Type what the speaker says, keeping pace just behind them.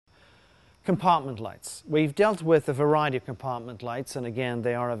Compartment lights. We've dealt with a variety of compartment lights, and again,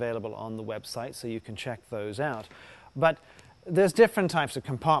 they are available on the website, so you can check those out. But there's different types of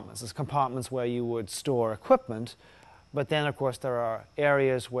compartments. There's compartments where you would store equipment, but then, of course, there are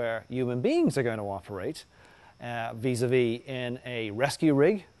areas where human beings are going to operate, vis-a-vis in a rescue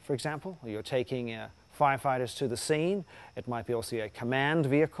rig, for example. You're taking firefighters to the scene. It might be also a command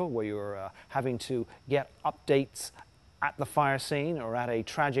vehicle where you're having to get updates at the fire scene or at a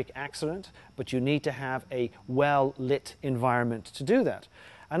tragic accident, but you need to have a well-lit environment to do that.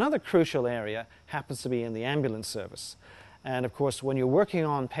 Another crucial area happens to be in the ambulance service. And of course, when you're working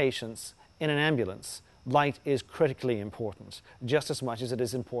on patients in an ambulance, light is critically important, just as much as it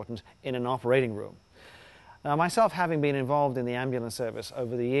is important in an operating room. Now, myself, having been involved in the ambulance service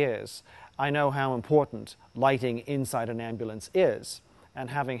over the years, I know how important lighting inside an ambulance is. And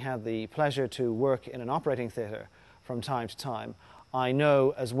having had the pleasure to work in an operating theatre from time to time, I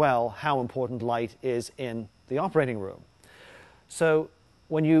know as well how important light is in the operating room. So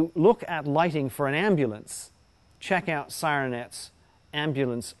when you look at lighting for an ambulance, check out Sirenet's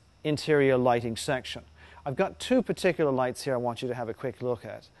ambulance interior lighting section. I've got two particular lights here I want you to have a quick look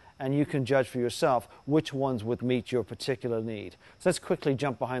at, and you can judge for yourself which ones would meet your particular need. So let's quickly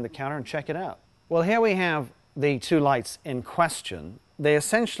jump behind the counter and check it out. Well, here we have the two lights in question. They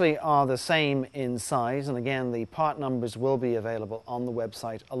essentially are the same in size, and again, the part numbers will be available on the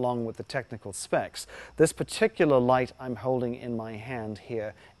website along with the technical specs. This particular light I'm holding in my hand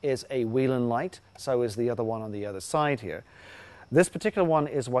here is a Whelan light, so is the other one on the other side here. This particular one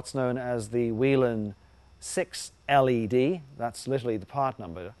is what's known as the Whelan 6 LED. That's literally the part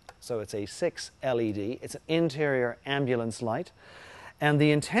number, so it's a 6 LED. It's an interior ambulance light, and the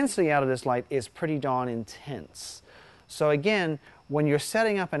intensity out of this light is pretty darn intense. So again, when you're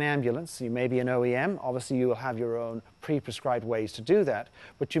setting up an ambulance, you may be an OEM, obviously you will have your own pre-prescribed ways to do that,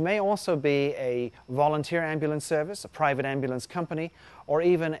 but you may also be a volunteer ambulance service, a private ambulance company, or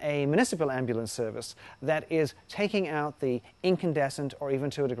even a municipal ambulance service that is taking out the incandescent or even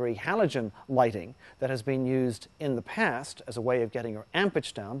to a degree halogen lighting that has been used in the past as a way of getting your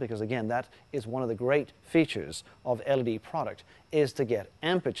ampage down, because again, that is one of the great features of LED product, is to get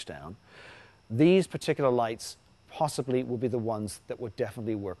ampage down. These particular lights possibly will be the ones that would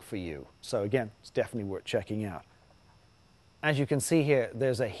definitely work for you. So again, it's definitely worth checking out. As you can see here,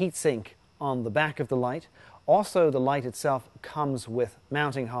 there's a heat sink on the back of the light. Also, the light itself comes with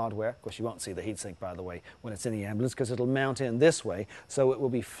mounting hardware. Of course, you won't see the heat sink, by the way, when it's in the ambulance, because it'll mount in this way, so it will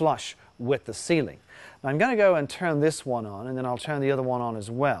be flush with the ceiling. Now, I'm going to go and turn this one on, and then I'll turn the other one on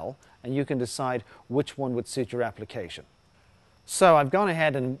as well, and you can decide which one would suit your application. So I've gone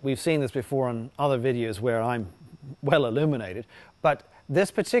ahead, and we've seen this before on other videos where I'm well illuminated, but this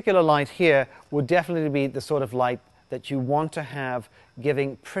particular light here would definitely be the sort of light that you want to have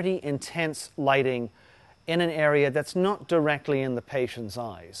giving pretty intense lighting in an area that's not directly in the patient's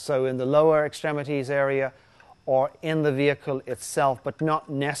eyes. So in the lower extremities area or in the vehicle itself, but not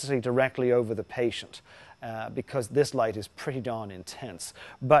necessarily directly over the patient, because this light is pretty darn intense.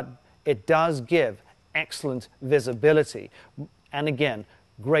 But it does give excellent visibility, and again,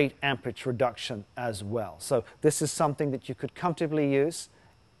 great amperage reduction as well. So this is something that you could comfortably use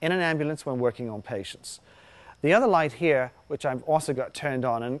in an ambulance when working on patients. The other light here, which I've also got turned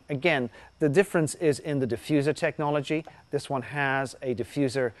on, and again, the difference is in the diffuser technology. This one has a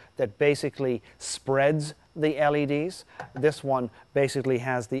diffuser that basically spreads the LEDs. This one basically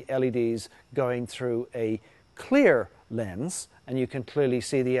has the LEDs going through a clear lens, and you can clearly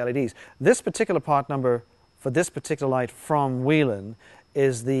see the LEDs. This particular part number for this particular light from Whelan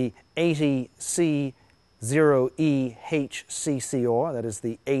is the 80C0EHCCR, that is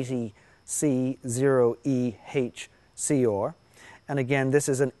the 80C0EHCR. And again, this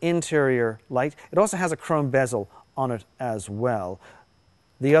is an interior light. It also has a chrome bezel on it as well.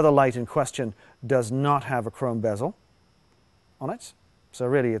 The other light in question does not have a chrome bezel on it, so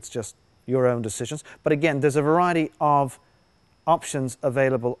really it's just your own decisions. But again, there's a variety of options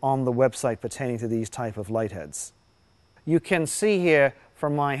available on the website pertaining to these type of light heads. You can see here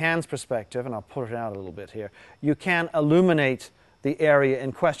from my hand's perspective, and I'll put it out a little bit here, you can illuminate the area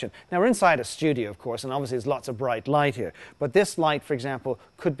in question. Now, we're inside a studio, of course, and obviously there's lots of bright light here, but this light, for example,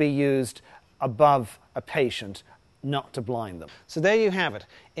 could be used above a patient, not to blind them. So there you have it,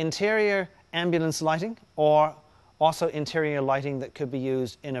 interior ambulance lighting, or also interior lighting that could be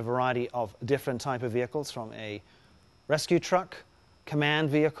used in a variety of different type of vehicles, from a rescue truck, command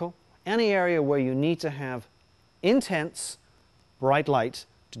vehicle, any area where you need to have intense, bright light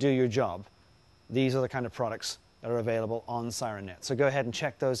to do your job. These are the kind of products that are available on Sirenet. So go ahead and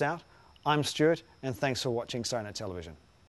check those out. I'm Stuart, and thanks for watching Sirenet Television.